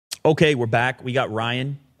Okay, we're back. We got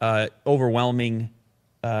Ryan. Overwhelming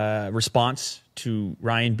response to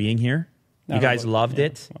Ryan being here. You guys loved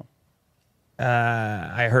it.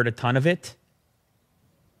 I heard a ton of it.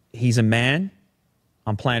 He's a man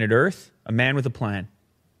on planet Earth, a man with a plan.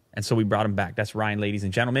 And so we brought him back. That's Ryan, ladies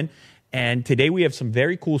and gentlemen. And today we have some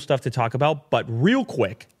very cool stuff to talk about. But real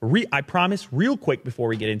quick, I promise, real quick before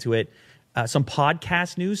we get into it, some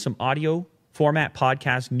podcast news, some audio format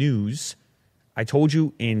podcast news. I told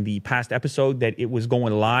you in the past episode that it was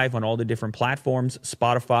going live on all the different platforms,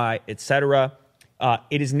 Spotify, etc.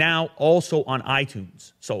 It is now also on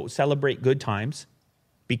iTunes. So celebrate good times,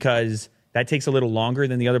 because that takes a little longer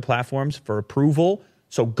than the other platforms for approval.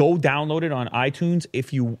 So go download it on iTunes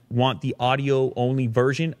if you want the audio-only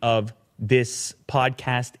version of this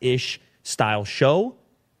podcast-ish style show.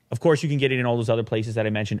 Of course, you can get it in all those other places that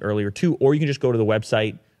I mentioned earlier too, or you can just go to the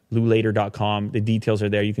website, loulater.com. The details are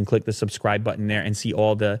there. You can click the subscribe button there and see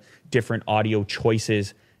all the different audio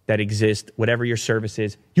choices that exist. Whatever your service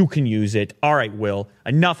is, you can use it. All right, Will,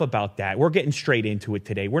 enough about that. We're getting straight into it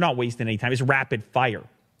today. We're not wasting any time. It's rapid fire,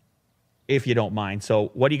 if you don't mind.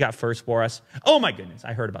 So what do you got first for us? Oh, my goodness.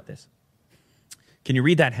 I heard about this. Can you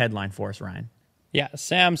read that headline for us, Ryan? Yeah.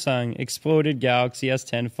 Samsung exploded Galaxy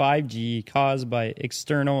S10 5G caused by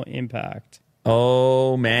external impact.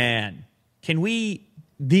 Oh, man.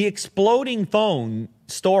 The exploding phone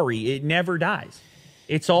story, it never dies.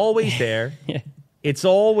 It's always there. Yeah. It's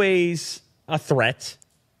always a threat.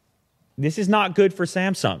 This is not good for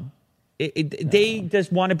Samsung. They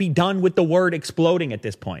just want to be done with the word exploding at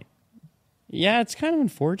this point. Yeah, it's kind of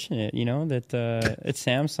unfortunate, that it's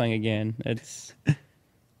Samsung again.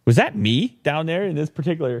 Was that me down there in this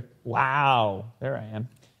particular? Wow, there I am.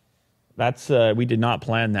 That's we did not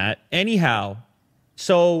plan that. Anyhow,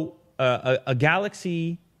 so a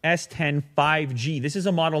Galaxy S10 5G. This is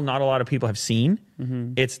a model not a lot of people have seen.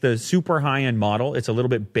 Mm-hmm. It's the super high-end model. It's a little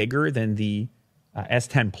bit bigger than the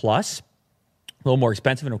S10 Plus. A little more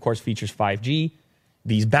expensive, and of course features 5G.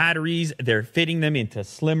 These batteries, they're fitting them into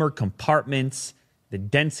slimmer compartments. The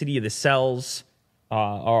density of the cells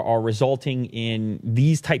are resulting in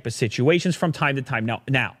these type of situations from time to time.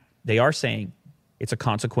 Now, they are saying it's a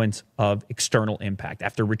consequence of external impact.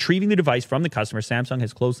 After retrieving the device from the customer, Samsung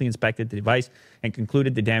has closely inspected the device and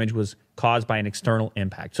concluded the damage was caused by an external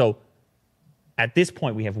impact. So at this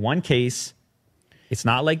point, we have one case. It's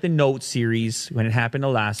not like the Note series when it happened the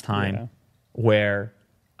last time, where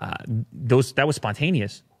that was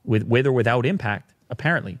spontaneous with or without impact.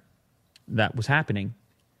 Apparently, that was happening.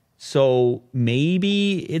 So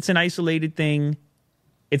maybe it's an isolated thing.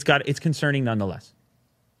 It's concerning nonetheless.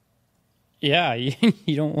 Yeah,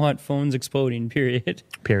 you don't want phones exploding. Period.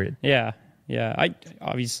 Yeah.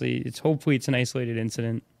 Hopefully it's an isolated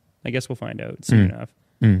incident. I guess we'll find out soon enough.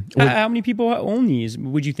 How many people own these,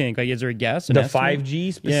 would you think? Like, is there a guess? The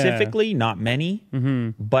 5G specifically, not many.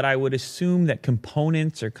 Mm-hmm. But I would assume that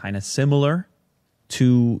components are kind of similar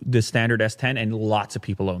to the standard S10, and lots of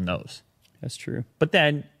people own those. That's true. But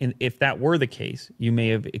then, if that were the case, you may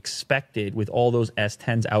have expected, with all those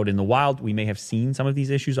S10s out in the wild, we may have seen some of these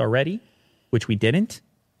issues already, which we didn't.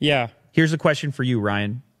 Yeah. Here's a question for you,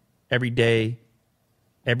 Ryan. Everyday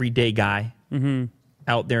guy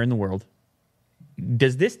out there in the world.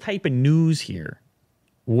 Does this type of news here,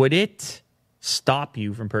 would it stop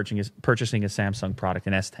you from purchasing a Samsung product,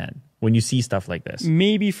 an S10, when you see stuff like this?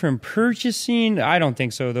 Maybe from purchasing. I don't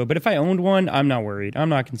think so, though. But if I owned one, I'm not worried. I'm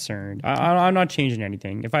not concerned. I'm not changing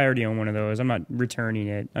anything. If I already own one of those, I'm not returning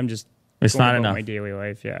it. I'm just it's not enough. My daily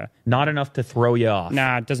life, yeah. Not enough to throw you off.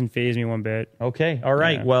 Nah, it doesn't faze me one bit. Okay, all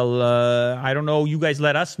right. Yeah. Well, I don't know. You guys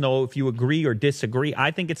let us know if you agree or disagree.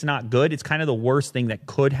 I think it's not good. It's kind of the worst thing that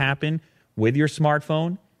could happen with your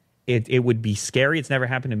smartphone. It would be scary. It's never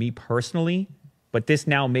happened to me personally, but this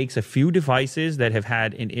now makes a few devices that have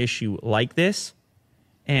had an issue like this,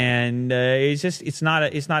 and it's not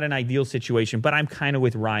an ideal situation. But I'm kind of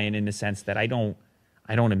with Ryan in the sense that I don't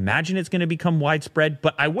imagine it's going to become widespread,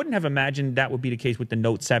 but I wouldn't have imagined that would be the case with the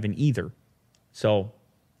Note 7 either. So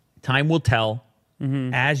time will tell.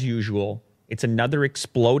 As usual, it's another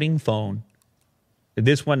exploding phone.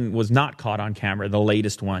 This one was not caught on camera, the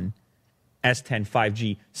latest one, S10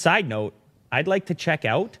 5G. Side note, I'd like to check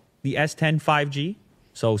out the S10 5G.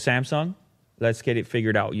 So Samsung, let's get it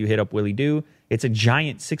figured out. You hit up Willie Do. It's a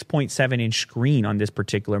giant 6.7-inch screen on this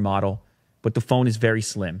particular model, but the phone is very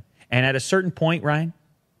slim. And at a certain point, Ryan,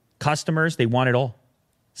 customers, they want it all.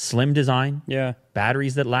 Slim design. Yeah.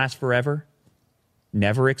 Batteries that last forever.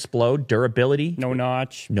 Never explode. Durability. No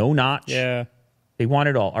notch. No notch. Yeah. They want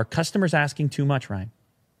it all. Are customers asking too much, Ryan?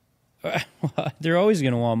 They're always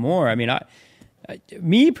going to want more. I mean,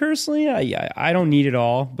 Me personally, I don't need it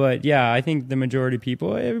all, but yeah, I think the majority of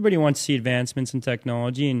people, everybody wants to see advancements in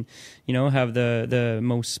technology and, you know, have the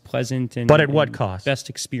most pleasant and but at what cost? Best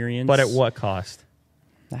experience. But at what cost?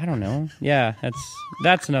 I don't know. Yeah,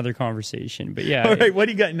 that's another conversation. But yeah. All right, what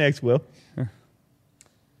do you got next, Will?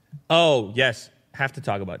 Oh, yes, have to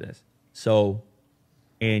talk about this. So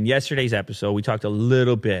in yesterday's episode, we talked a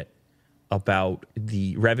little bit about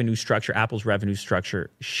the revenue structure, Apple's revenue structure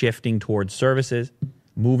shifting towards services,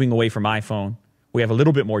 moving away from iPhone. We have a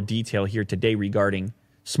little bit more detail here today regarding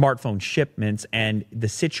smartphone shipments, and the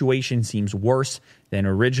situation seems worse than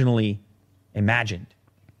originally imagined.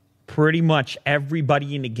 Pretty much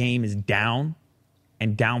everybody in the game is down,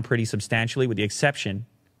 and down pretty substantially, with the exception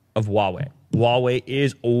of Huawei. Huawei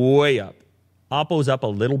is way up. Oppo's up a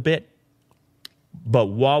little bit, but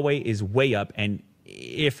Huawei is way up. And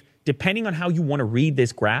if, depending on how you want to read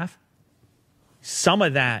this graph, some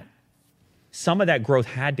of that growth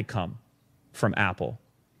had to come from Apple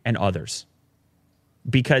and others.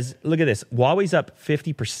 Because look at this, Huawei's up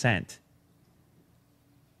 50%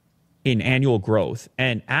 in annual growth,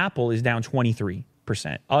 and Apple is down 23%.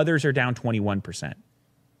 Others are down 21%.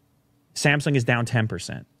 Samsung is down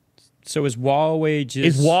 10%. So is Huawei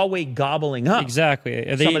Is Huawei gobbling up exactly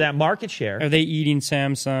some of that market share? Are they eating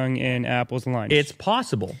Samsung and Apple's lunch? It's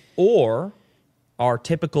possible. Or are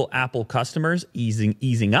typical Apple customers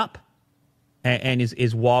easing up? And is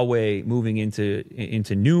Huawei moving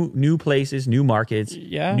into new places, new markets,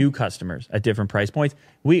 new customers at different price points?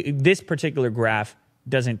 This particular graph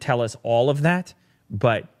doesn't tell us all of that,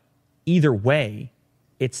 but either way,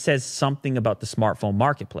 it says something about the smartphone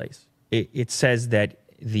marketplace. It says that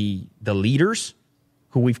the leaders,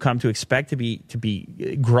 who we've come to expect to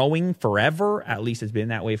be growing forever, at least it's been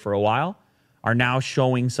that way for a while, are now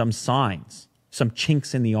showing some signs, some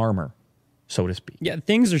chinks in the armor, so to speak. Yeah,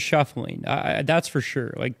 things are shuffling. That's for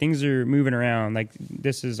sure. Like, things are moving around. Like,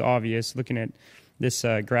 this is obvious looking at this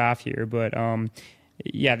graph here. But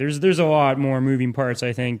yeah, there's a lot more moving parts,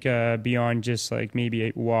 I think, beyond just like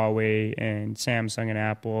maybe Huawei and Samsung and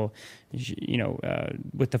Apple, you know,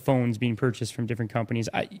 with the phones being purchased from different companies.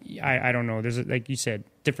 I don't know. There's, like you said,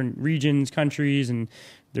 different regions, countries, and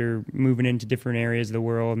they're moving into different areas of the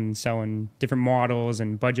world and selling different models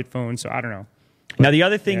and budget phones. So I don't know. Now, the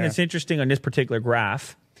other thing that's interesting on this particular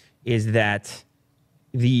graph is that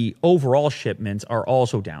the overall shipments are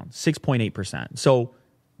also down 6.8%. So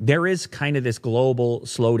there is kind of this global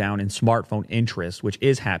slowdown in smartphone interest, which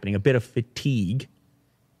is happening, a bit of fatigue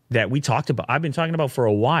that we talked about. I've been talking about for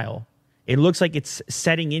a while. It looks like it's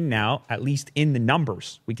setting in now, at least in the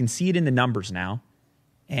numbers. We can see it in the numbers now.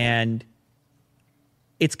 And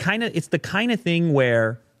it's the kind of thing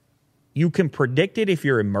where you can predict it if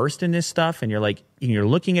you're immersed in this stuff and you're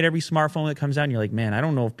looking at every smartphone that comes out and you're like, man, I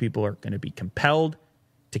don't know if people are going to be compelled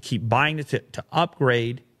to keep buying it, to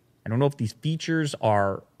upgrade. I don't know if these features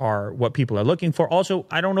are what people are looking for. Also,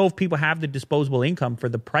 I don't know if people have the disposable income for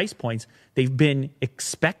the price points they've been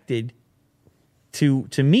expected to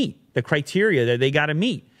meet, the criteria that they got to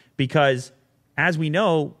meet. Because as we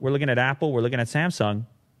know, we're looking at Apple, we're looking at Samsung.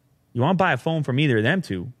 You want to buy a phone from either of them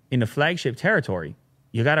two in the flagship territory,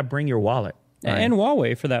 you got to bring your wallet. Right? And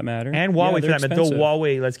Huawei, for that matter. And Huawei, for that matter. Though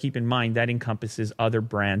Huawei, let's keep in mind, that encompasses other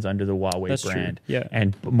brands under the Huawei brand. True. Yeah.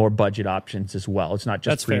 And more budget options as well. It's not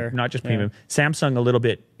just premium. Samsung, a little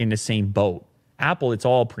bit in the same boat. Apple, it's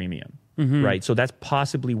all premium, right? So that's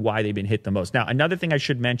possibly why they've been hit the most. Now, another thing I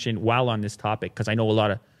should mention while on this topic, because I know a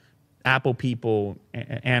lot of Apple people,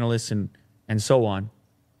 analysts, and so on,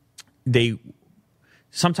 they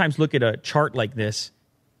sometimes look at a chart like this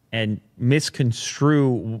and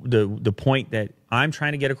misconstrue the point that I'm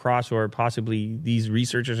trying to get across, or possibly these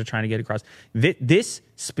researchers are trying to get across. This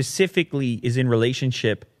specifically is in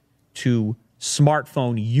relationship to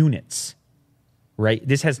smartphone units, right?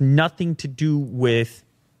 This has nothing to do with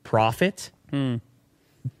profit,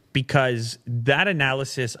 because that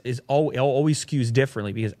analysis is always skews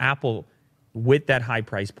differently, because Apple, with that high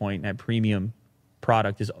price point, that premium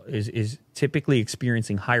product, is typically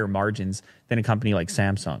experiencing higher margins than a company like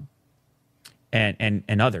Samsung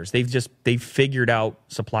and others. They've figured out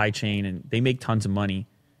supply chain and they make tons of money,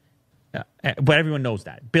 but everyone knows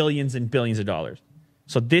that, billions and billions of dollars.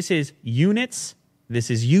 So this is units,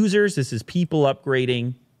 this is users, this is people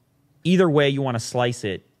upgrading. Either way you want to slice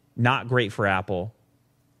it, not great for Apple.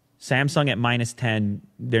 Samsung at -10,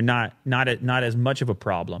 they're not as much of a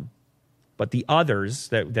problem, but the others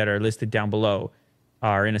that are listed down below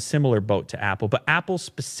are in a similar boat to Apple. But Apple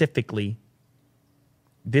specifically,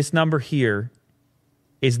 this number here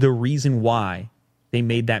is the reason why they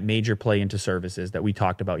made that major play into services that we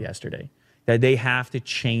talked about yesterday. that they have to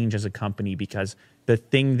change as a company because the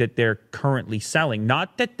thing that they're currently selling,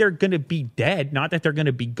 not that they're going to be dead, not that they're going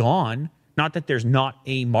to be gone, not that there's not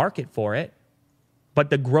a market for it, but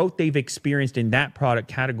the growth they've experienced in that product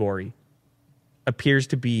category appears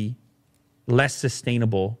to be less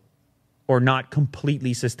sustainable or not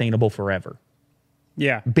completely sustainable forever.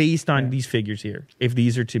 Yeah. Based on these figures here, if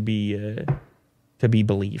these are to be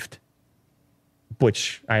believed,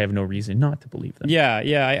 which I have no reason not to believe them. Yeah,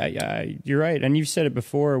 you're right. And you've said it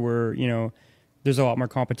before where, there's a lot more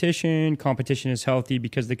competition. Competition is healthy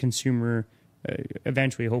because the consumer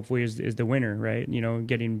eventually, hopefully, is the winner, right?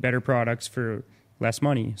 Getting better products for less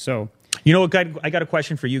money. So, you know what, I got a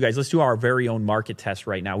question for you guys. Let's do our very own market test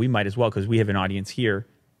right now. We might as well because we have an audience here.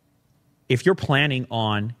 If you're planning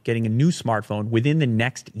on getting a new smartphone within the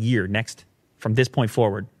next year, from this point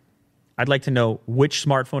forward, I'd like to know which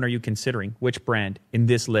smartphone are you considering, which brand in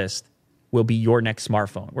this list will be your next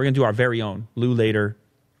smartphone. We're going to do our very own Lou Later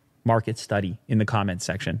market study in the comments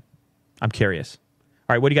section. I'm curious.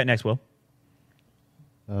 All right, what do you got next, Will?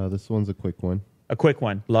 This one's a quick one. A quick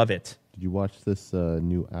one. Love it. Did you watch this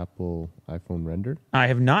new Apple iPhone render? I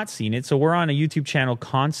have not seen it. So we're on a YouTube channel,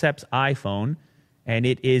 Concepts iPhone, and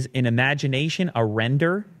it is an imagination, a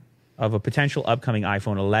render of a potential upcoming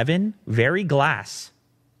iPhone 11. Very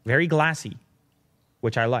glassy,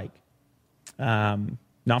 which I like.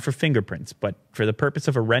 Not for fingerprints, but for the purpose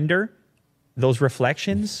of a render, those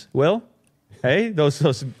reflections, Will, hey, those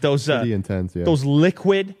pretty intense, yeah. Those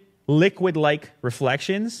liquid-like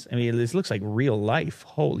reflections. I mean, this looks like real life.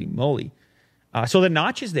 Holy moly! So the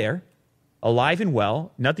notch is there, alive and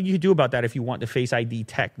well. Nothing you can do about that if you want the Face ID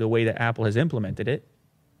tech the way that Apple has implemented it.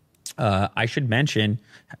 I should mention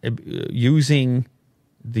using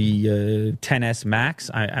the 10s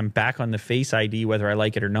Max. I'm back on the Face ID, whether I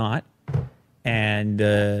like it or not.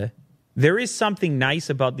 And there is something nice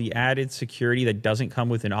about the added security that doesn't come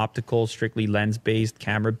with an optical, strictly lens-based,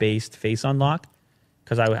 camera-based face unlock.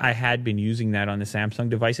 Because I had been using that on the Samsung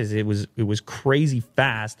devices. It was crazy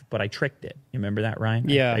fast, but I tricked it. You remember that, Ryan?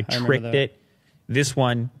 Yeah, I tricked it. This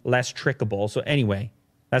one, less trickable. So anyway,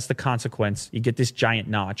 that's the consequence. You get this giant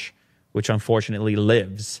notch, which unfortunately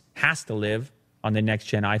has to live on the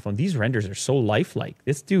next-gen iPhone. These renders are so lifelike.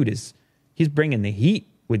 This dude he's bringing the heat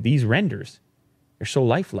with these renders. They're so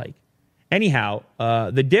lifelike. Anyhow,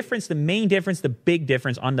 the main difference, the big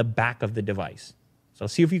difference on the back of the device. So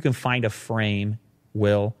see if you can find a frame,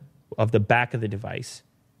 Will, of the back of the device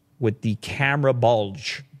with the camera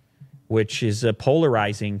bulge, which is a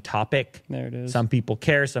polarizing topic. There it is. Some people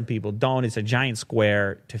care, some people don't. It's a giant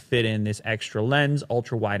square to fit in this extra lens,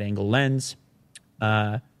 ultra-wide-angle lens.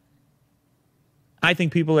 I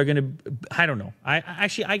think people are going to, I don't know.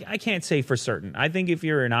 I can't say for certain. I think if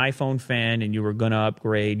you're an iPhone fan and you were going to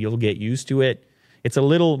upgrade, you'll get used to it. It's a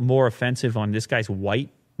little more offensive on this guy's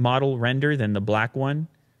white model render than the black one.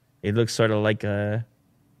 It looks sort of like a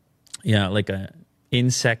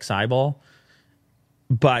insect's eyeball.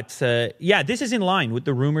 But this is in line with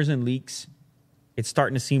the rumors and leaks. It's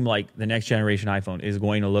starting to seem like the next generation iPhone is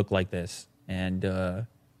going to look like this. And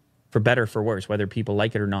for better or for worse, whether people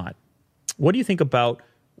like it or not. What do you think about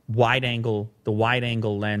the wide angle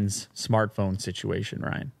lens smartphone situation,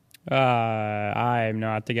 Ryan? I'm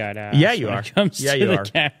not the guy to ask. Yeah, you are. Yeah, you are.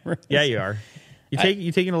 Yeah, you are.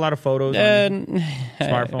 You taking a lot of photos on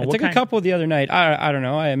smartphone? I took a couple the other night. I don't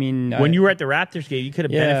know. I mean, when you were at the Raptors game, you could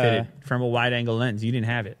have benefited from a wide angle lens. You didn't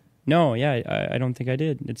have it. No, I don't think I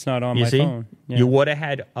did. It's not on my phone. Yeah. You would have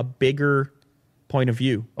had a bigger point of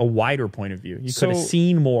view, a wider point of view. You could have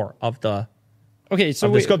seen more of the. Okay,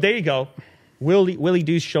 so the scope. There you go. Willie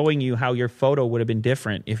Deuce showing you how your photo would have been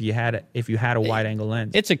different if you had a wide angle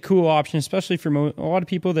lens. It's a cool option, especially for a lot of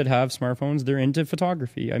people that have smartphones. They're into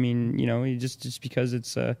photography. I mean, just because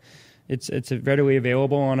it's readily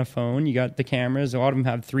available on a phone. You got the cameras. A lot of them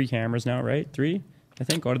have 3 cameras now, right? 3, I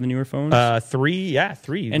think, out of the newer phones. 3.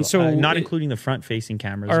 And so not including the front facing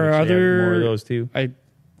cameras. Are other more of those too? I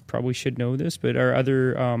probably should know this, but are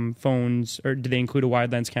other phones, or do they include a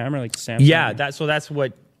wide lens camera like Samsung? Yeah, that's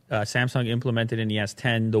what Samsung implemented in the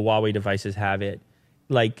S10. The Huawei devices have it.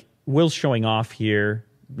 Like Will's showing off here,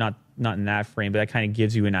 not in that frame, but that kind of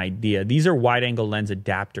gives you an idea. These are wide angle lens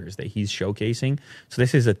adapters that he's showcasing. So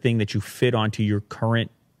this is a thing that you fit onto your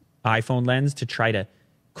current iPhone lens to try to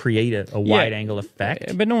create a wide angle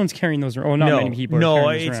effect. But no one's carrying those around. Many people are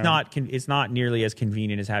carrying those around. It's not nearly as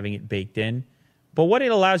convenient as having it baked in. But what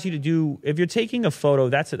it allows you to do, if you're taking a photo,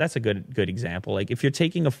 that's a good example. Like if you're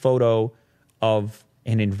taking a photo of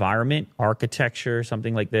an environment, architecture,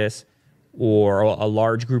 something like this, or a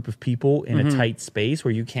large group of people in a tight space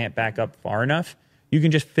where you can't back up far enough, you can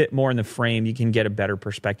just fit more in the frame. You can get a better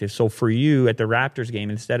perspective. So for you at the Raptors game,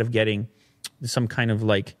 instead of getting some kind of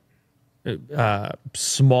like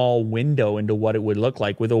small window into what it would look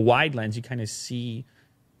like, with a wide lens, you kind of see,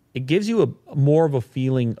 it gives you more of a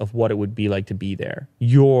feeling of what it would be like to be there,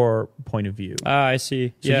 your point of view. I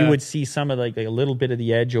see. So you would see some of like a little bit of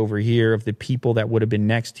the edge over here of the people that would have been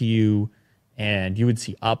next to you, and you would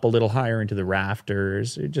see up a little higher into the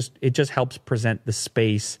rafters. It just helps present the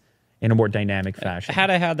space in a more dynamic fashion. Had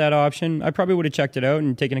I had that option, I probably would have checked it out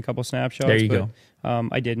and taken a couple snapshots. There you go.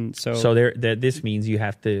 I didn't. So this means you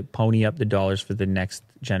have to pony up the dollars for the next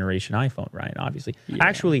generation iPhone, Ryan, obviously. Yeah.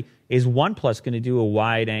 Actually, is OnePlus going to do a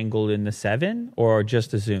wide angle in the 7 or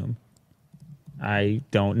just a zoom? I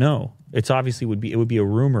don't know. It would be a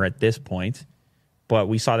rumor at this point, but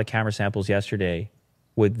we saw the camera samples yesterday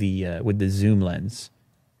with the zoom lens.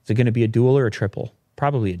 Is it going to be a dual or a triple?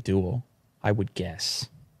 Probably a dual, I would guess.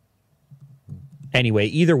 Anyway,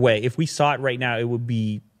 either way, if we saw it right now, it would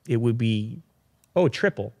be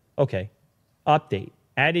triple. Okay. Update.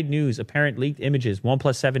 Added news. Apparent leaked images.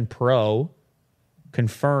 OnePlus 7 Pro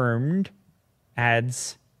confirmed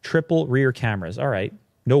adds triple rear cameras. All right.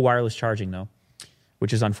 No wireless charging though,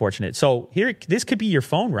 which is unfortunate. So here, this could be your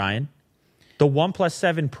phone, Ryan. The OnePlus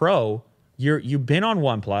 7 Pro. You've been on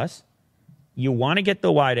OnePlus. You want to get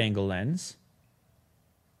the wide angle lens.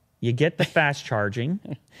 You get the fast charging.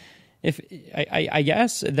 If I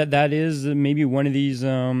guess that is maybe one of these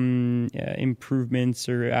improvements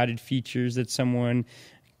or added features that someone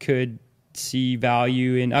could see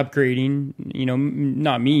value in upgrading. You know,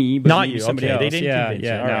 not me, but not you. Somebody else. They didn't convince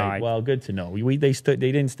you. All right. Well, good to know. They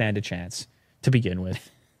didn't stand a chance to begin with,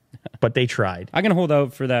 but they tried. I'm gonna hold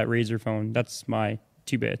out for that Razer phone. That's my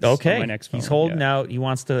 2 bits. Okay, my next phone. He's holding out. He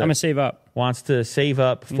wants to. I'm gonna save up. Wants to save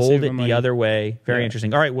up. Fold it the other way. Very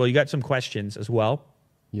interesting. All right. Well, you got some questions as well.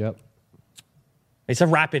 Yep. It's a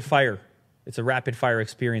rapid fire. It's a rapid fire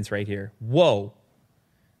experience right here. Whoa.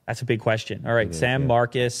 That's a big question. All right, Sam,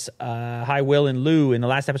 Marcus. Hi, Will and Lou. In the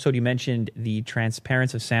last episode, you mentioned the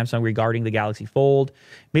transparency of Samsung regarding the Galaxy Fold.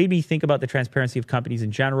 Made me think about the transparency of companies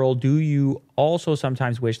in general. Do you also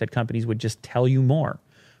sometimes wish that companies would just tell you more?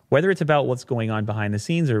 Whether it's about what's going on behind the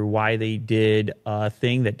scenes or why they did a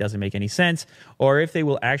thing that doesn't make any sense, or if they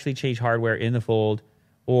will actually change hardware in the Fold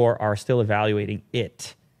or are still evaluating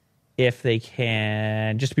it. If they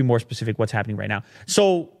can, just to be more specific, what's happening right now.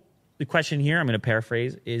 So the question here, I'm going to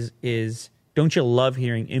paraphrase, is don't you love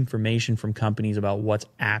hearing information from companies about what's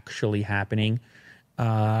actually happening?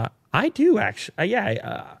 I do, actually.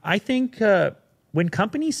 I think when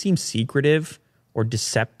companies seem secretive or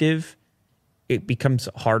deceptive, it becomes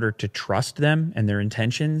harder to trust them and their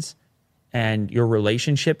intentions, and your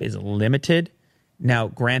relationship is limited. Now,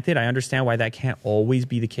 granted, I understand why that can't always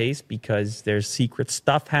be the case because there's secret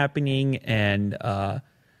stuff happening and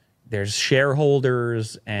there's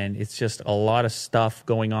shareholders and it's just a lot of stuff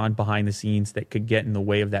going on behind the scenes that could get in the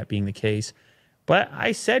way of that being the case. But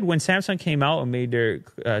I said when Samsung came out and made their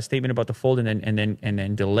statement about the Fold and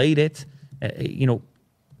then delayed it,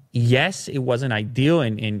 yes, it wasn't ideal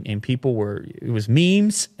and people it was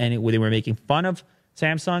memes and they were making fun of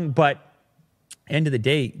Samsung, but end of the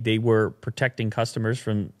day, they were protecting customers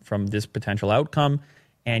from this potential outcome.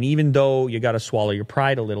 And even though you got to swallow your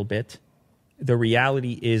pride a little bit, the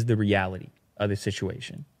reality is the reality of the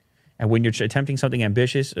situation. And when you're attempting something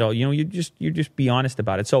ambitious, you just be honest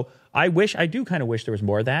about it. So I do kind of wish there was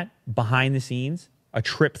more of that behind the scenes, a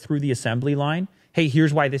trip through the assembly line. Hey,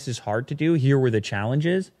 here's why this is hard to do. Here were the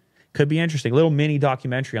challenges. Could be interesting. A little mini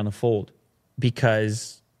documentary on the Fold,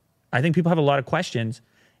 because I think people have a lot of questions.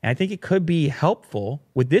 And I think it could be helpful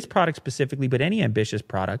with this product specifically, but any ambitious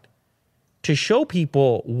product, to show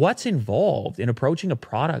people what's involved in approaching a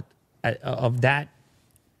product of that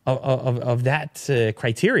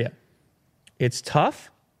criteria. It's tough,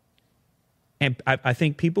 and I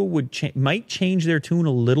think people might change their tune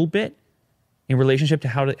a little bit in relationship to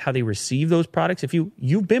how they receive those products. If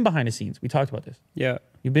you've been behind the scenes, we talked about this. Yeah,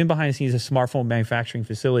 you've been behind the scenes of a smartphone manufacturing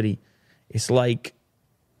facility. It's like,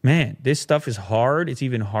 man, this stuff is hard. It's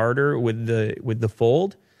even harder with the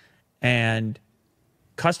Fold, and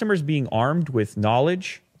customers being armed with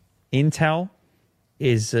knowledge, intel,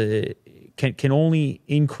 is can only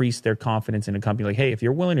increase their confidence in a company. Like, hey, if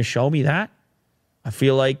you're willing to show me that, I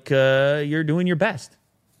feel like you're doing your best.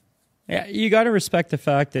 Yeah, you got to respect the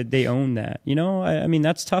fact that they own that. I mean,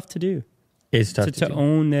 that's tough to do. It's tough to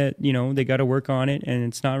own that. They got to work on it, and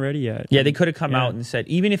it's not ready yet. Yeah, they could have come out and said,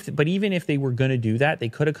 even if they were going to do that, they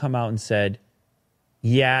could have come out and said,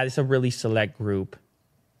 yeah, it's a really select group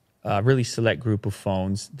of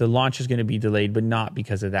phones. The launch is going to be delayed, but not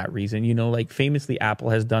because of that reason. Like famously, Apple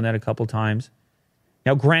has done that a couple times.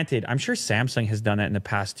 Now, granted, I'm sure Samsung has done that in the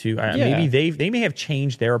past too. Yeah. Maybe they may have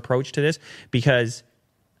changed their approach to this because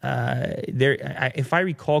if I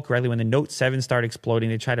recall correctly, when the Note 7 started exploding,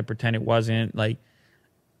 they tried to pretend it wasn't. Like,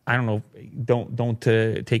 I don't know. Don't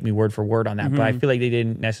take me word for word on that, but I feel like they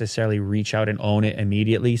didn't necessarily reach out and own it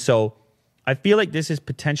immediately. So I feel like this is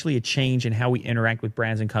potentially a change in how we interact with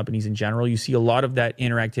brands and companies in general. You see a lot of that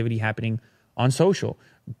interactivity happening on social,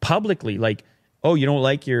 publicly. Like, oh, you don't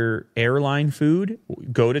like your airline food?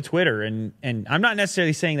 Go to Twitter. And I'm not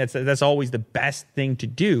necessarily saying that's always the best thing to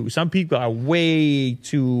do. Some people are way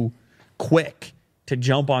too quick to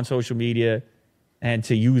jump on social media and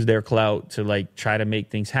to use their clout to like try to make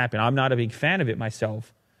things happen. I'm not a big fan of it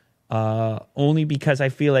myself, only because I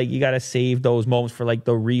feel like you got to save those moments for like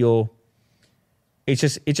the real. It's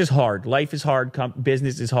just hard. Life is hard.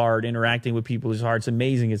 Business is hard. Interacting with people is hard. It's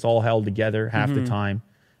amazing. It's all held together half the time.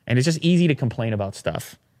 And it's just easy to complain about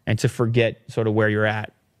stuff and to forget sort of where you're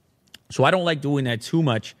at. So I don't like doing that too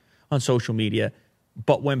much on social media.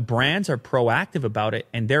 But when brands are proactive about it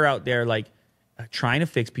and they're out there like trying to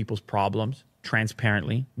fix people's problems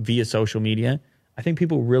transparently via social media, I think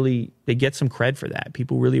people really, they get some cred for that.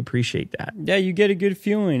 People really appreciate that. Yeah, you get a good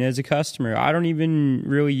feeling as a customer. I don't even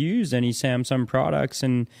really use any Samsung products,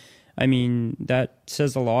 and I mean, that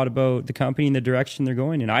says a lot about the company and the direction they're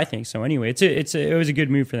going in. I think so. Anyway, it was a good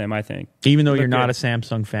move for them, I think. Even though you're not a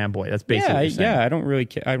Samsung fanboy, that's basically what you're saying. Yeah, I don't really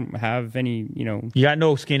I don't have any, You got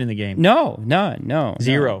no skin in the game. No, none, no.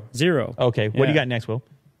 Zero. Okay, what do you got next, Will?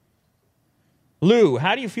 Lou,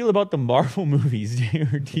 how do you feel about the Marvel movies?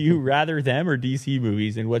 Do you rather them or DC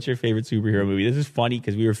movies? And what's your favorite superhero movie? This is funny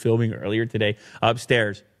because we were filming earlier today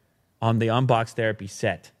upstairs on the Unbox Therapy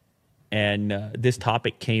set. And this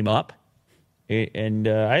topic came up, and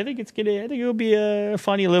I think it'll be a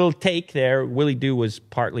funny little take there. Willie Doo was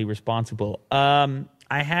partly responsible. I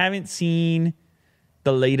haven't seen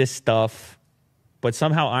the latest stuff, but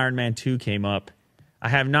somehow Iron Man 2 came up. I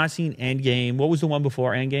have not seen Endgame. What was the one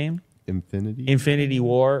before Endgame? Infinity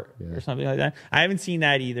War or something like that. I haven't seen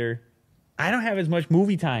that either. I don't have as much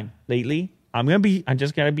movie time lately. I'm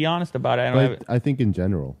just gonna be honest about it. I think in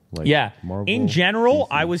general, Marvel, in general,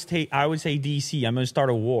 DC. I would say DC. I'm gonna start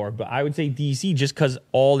a war, but I would say DC just because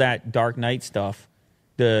all that Dark Knight stuff,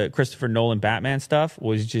 the Christopher Nolan Batman stuff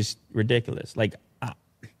was just ridiculous. Like,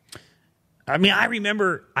 I mean, I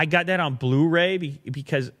remember I got that on Blu-ray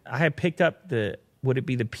because I had picked up would it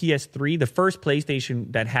be the PS3, the first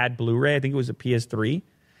PlayStation that had Blu-ray? I think it was a PS3,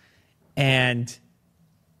 and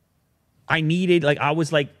I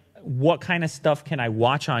was like, what kind of stuff can I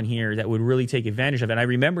watch on here that would really take advantage of it? And I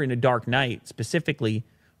remember in The Dark Knight, specifically,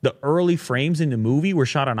 the early frames in the movie were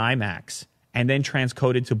shot on IMAX and then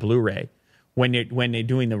transcoded to Blu-ray when they're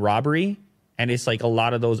doing the robbery. And it's like a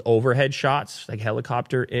lot of those overhead shots, like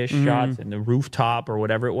helicopter-ish shots and the rooftop or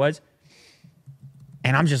whatever it was.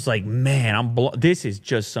 And I'm just like, man, this is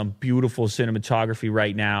just some beautiful cinematography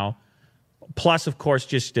right now. Plus, of course,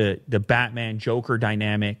 just the Batman Joker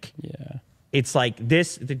dynamic. Yeah. It's like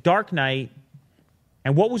the Dark Knight.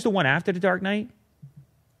 And what was the one after the Dark Knight?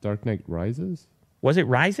 Dark Knight Rises? Was it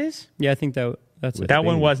Rises? Yeah, I think that's it. That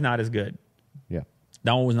one was not as good. Yeah.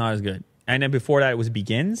 That one was not as good. And then before that, it was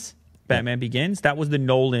Begins. Batman Begins. That was the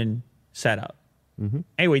Nolan setup.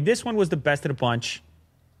 Anyway, this one was the best of the bunch.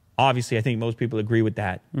 Obviously, I think most people agree with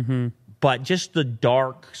that. But just the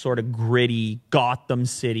dark, sort of gritty Gotham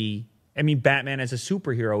City. I mean, Batman as a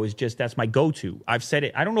superhero that's my go-to. I've said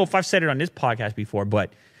it. I don't know if I've said it on this podcast before,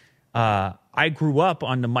 but I grew up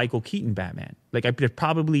on the Michael Keaton Batman. Like, there's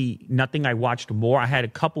probably nothing I watched more. I had a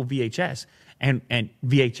couple VHS and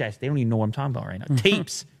VHS. They don't even know what I'm talking about right now.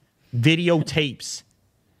 Tapes, videotapes.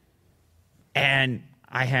 And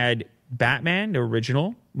I had Batman, the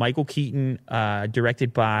original, Michael Keaton,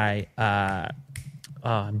 directed by,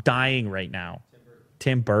 I'm dying right now.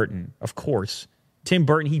 Tim Burton, of course. Tim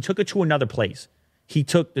Burton, he took it to another place. He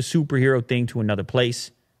took the superhero thing to another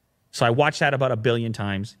place. So I watched that about 1 billion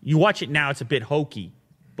times. You watch it now, it's a bit hokey.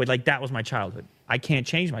 But like, that was my childhood. I can't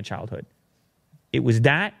change my childhood. It was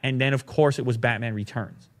that, and then, of course, it was Batman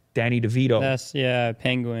Returns. Danny DeVito.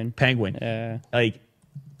 Penguin. Yeah. Like,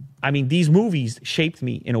 I mean, these movies shaped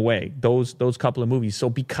me in a way, those couple of movies. So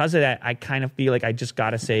because of that, I kind of feel like I just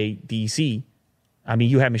got to say DC. I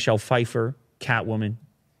mean, you have Michelle Pfeiffer, Catwoman.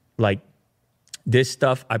 Like, this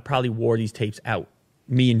stuff, I probably wore these tapes out.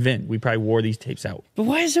 Me and Vin, we probably wore these tapes out. But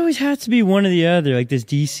why does it always have to be one or the other? Like this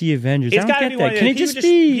DC Avengers. It's I don't get that. Can it just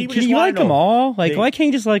be? Can you like them all? Like, why can't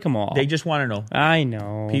you just like them all? They just want to know. I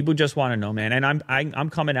know. People just want to know, man. And I'm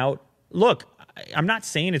coming out. Look, I'm not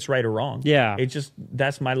saying it's right or wrong. Yeah. It's just,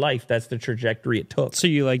 that's my life. That's the trajectory it took. So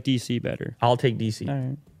you like DC better? I'll take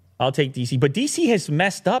DC. All I'll take DC. But DC has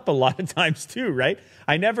messed up a lot of times too, right?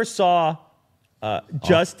 I never saw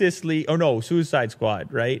Justice League. Oh no, Suicide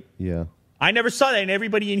Squad, right? Yeah. I never saw that, and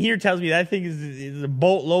everybody in here tells me that thing is a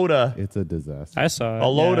boatload of It's a disaster. I saw it. a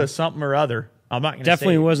load of something or other. I'm not going to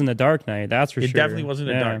Definitely say wasn't the Dark Knight. That's for it sure. definitely wasn't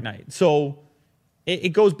a Dark Knight. So it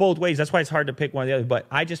goes both ways. That's why it's hard to pick one or the other. But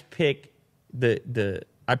I just pick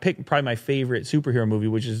I pick probably my favorite superhero movie,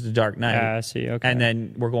 which is The Dark Knight. Yeah, I see. Okay. And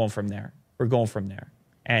then we're going from there.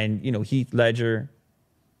 And Heath Ledger.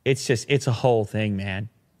 It's a whole thing, man.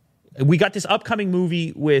 We got this upcoming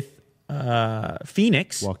movie with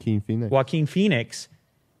Phoenix. Joaquin Phoenix.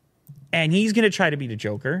 And he's going to try to be the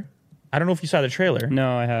Joker. I don't know if you saw the trailer.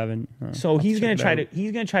 No, I haven't. So he's going to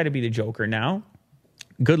try to be the Joker now.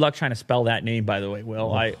 Good luck trying to spell that name, by the way,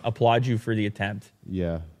 Will. I applaud you for the attempt.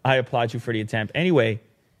 Yeah. I applaud you for the attempt. Anyway,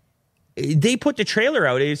 they put the trailer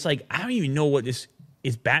out. It's like, I don't even know what this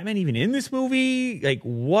is. Batman even in this movie? Like,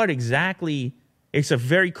 what exactly? It's a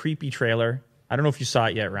very creepy trailer. I don't know if you saw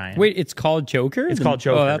it yet, Ryan. Wait, it's called Joker? It's called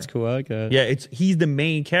Joker. Oh, that's cool. I like that. Yeah, he's the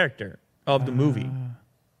main character of the movie.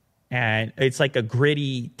 And it's like a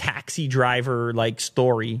gritty taxi driver like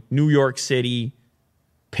story. New York City,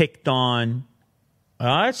 picked on.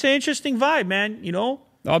 It's an interesting vibe, man.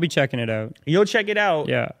 I'll be checking it out. You'll check it out.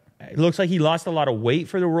 Yeah. It looks like he lost a lot of weight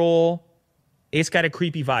for the role. It's got a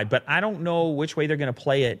creepy vibe, but I don't know which way they're going to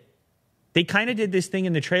play it. They kind of did this thing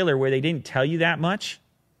in the trailer where they didn't tell you that much,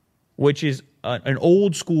 which is an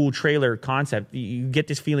old school trailer concept. You get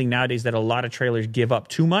this feeling nowadays that a lot of trailers give up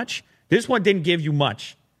too much. This one didn't give you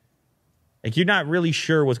much. Like, you're not really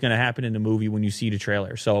sure what's going to happen in the movie when you see the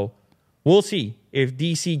trailer. So we'll see if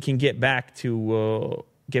DC can get back to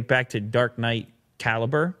Dark Knight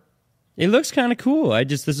caliber. It looks kind of cool.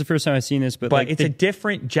 This is the first time I've seen this, but it's a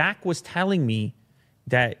different. Jack was telling me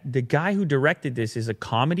that the guy who directed this is a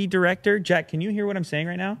comedy director. Jack, can you hear what I'm saying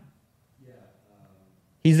right now? Yeah.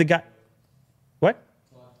 He's the guy. What?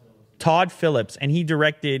 Todd Phillips, and he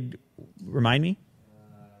directed. Remind me.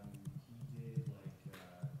 He did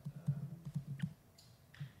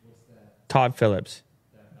what's that? Todd Phillips.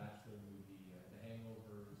 That Bachelor movie, The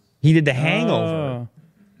Hangovers. He did The Hangover.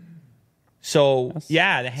 So, The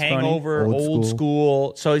Hangover, old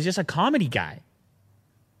school. So he's just a comedy guy.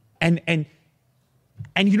 And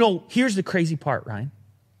here's the crazy part, Ryan.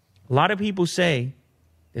 A lot of people say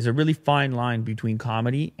there's a really fine line between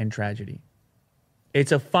comedy and tragedy.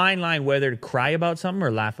 It's a fine line whether to cry about something or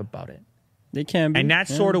laugh about it. They can be. And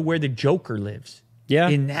that's sort of where the Joker lives. Yeah.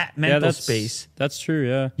 In that mental space. That's true,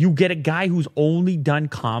 yeah. You get a guy who's only done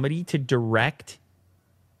comedy to direct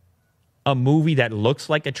a movie that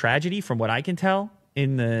looks like a tragedy, from what I can tell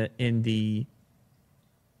in the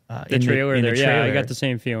trailer. Yeah, I got the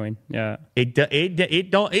same feeling. Yeah, it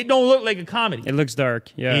don't look like a comedy. It looks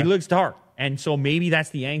dark. Yeah, it looks dark, and so maybe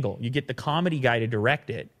that's the angle. You get the comedy guy to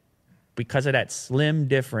direct it because of that slim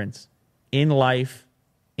difference in life,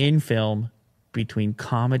 in film, between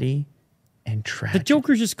comedy and tragedy. The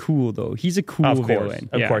Joker's just cool, though. He's a cool villain.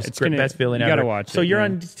 Of course, it's best villain ever. You gotta watch it. So you're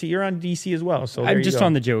on DC as well. So I'm just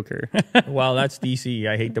on the Joker. Well, that's DC.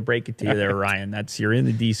 I hate to break it to you there, Ryan. You're in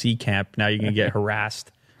the DC camp. Now you're gonna get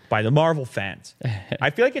harassed by the Marvel fans. I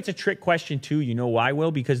feel like it's a trick question too. You know why, Will?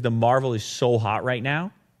 Because the Marvel is so hot right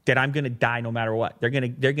now that I'm gonna die no matter what. They're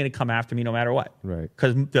gonna come after me no matter what. Right.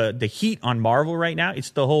 Because the heat on Marvel right now, it's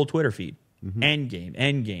the whole Twitter feed. Mm-hmm.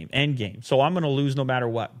 Endgame. So I'm gonna lose no matter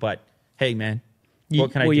what. But hey, man.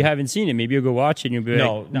 What can I do? You haven't seen it. Maybe you'll go watch it and you'll be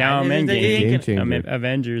like, now I'm Endgame. I'm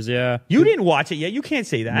Avengers, yeah. You didn't watch it yet. You can't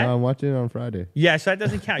say that. No, I'm watching it on Friday. Yeah, so that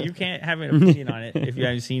doesn't count. You can't have an opinion on it if you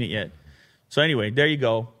haven't seen it yet. So anyway, there you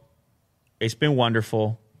go. It's been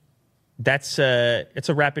wonderful. It's a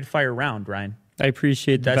rapid fire round, Ryan. I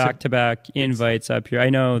appreciate the back-to-back invites up here.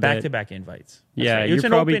 I know that back-to-back invites. That's yeah, right.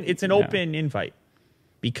 It's an open invite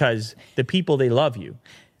because the people, they love you.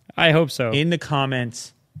 I hope so. In the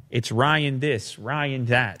comments, it's Ryan this, Ryan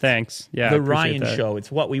that. Thanks. Yeah, the Ryan Show.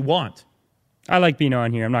 It's what we want. I like being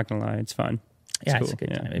on here. I'm not gonna lie. It's fun. It's cool. It's a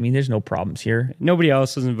good time. I mean, there's no problems here. Nobody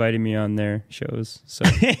else has invited me on their shows, so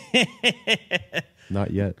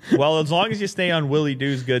not yet. Well, as long as you stay on Willie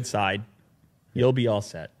Doo's good side, you'll be all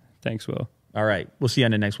set. Thanks, Will. All right. We'll see you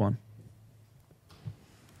on the next one.